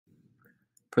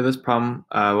For this problem,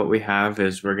 what we have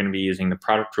is we're going to be using the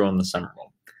product rule and the sum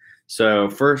rule. So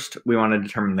first, we want to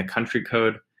determine the country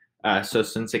code. So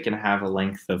since it can have a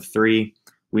length of 3,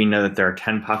 we know that there are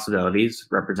 10 possibilities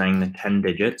representing the 10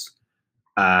 digits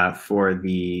for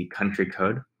the country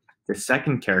code. The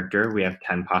second character, we have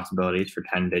 10 possibilities for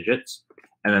 10 digits.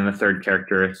 And then the third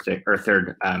character,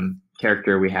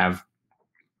 we have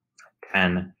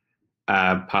 10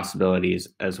 possibilities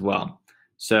as well.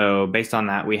 So based on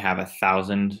that, we have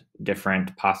 1,000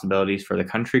 different possibilities for the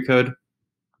country code.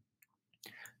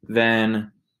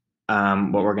 Then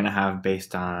what we're going to have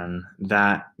based on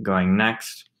that going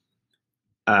next,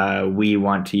 we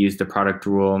want to use the product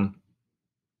rule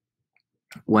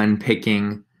when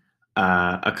picking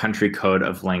a country code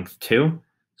of length 2.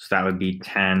 So that would be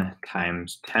 10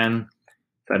 times 10. So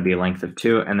that'd be a length of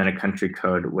 2. And then a country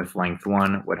code with length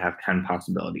 1 would have 10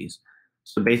 possibilities.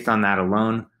 So based on that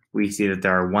alone, we see that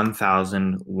there are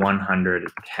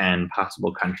 1,110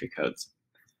 possible country codes.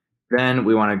 Then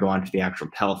we want to go on to the actual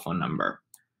telephone number.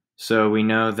 So we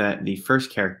know that the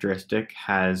first characteristic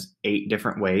has 8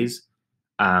 different ways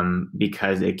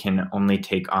because it can only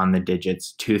take on the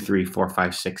digits 2, 3, 4,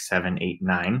 5, 6, 7, 8,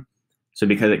 9. So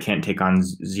because it can't take on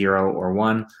 0 or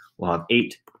 1, we'll have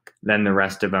 8. Then the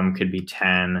rest of them could be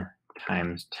 10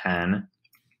 times 10.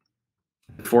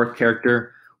 The fourth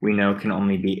character we know can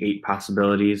only be 8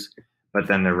 possibilities, but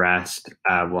then the rest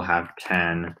will have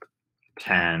 10,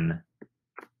 10,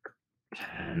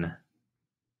 10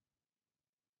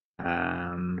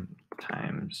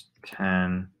 times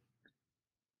 10,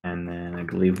 and then I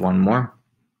believe one more.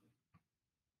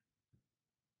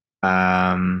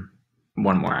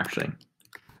 One more actually.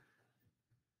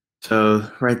 So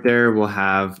right there we'll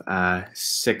have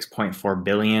 6.4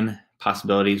 billion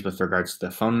possibilities with regards to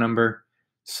the phone number.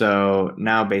 So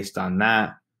now based on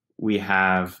that, we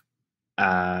have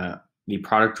the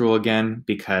product rule again,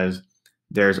 because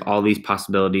there's all these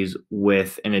possibilities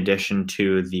with in addition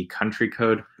to the country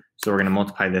code. So we're going to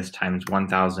multiply this times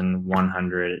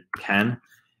 1,110,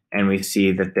 and we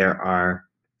see that there are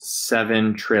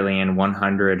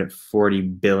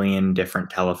 7,140,000,000,000 different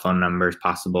telephone numbers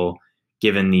possible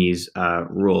given these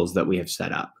rules that we have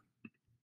set up.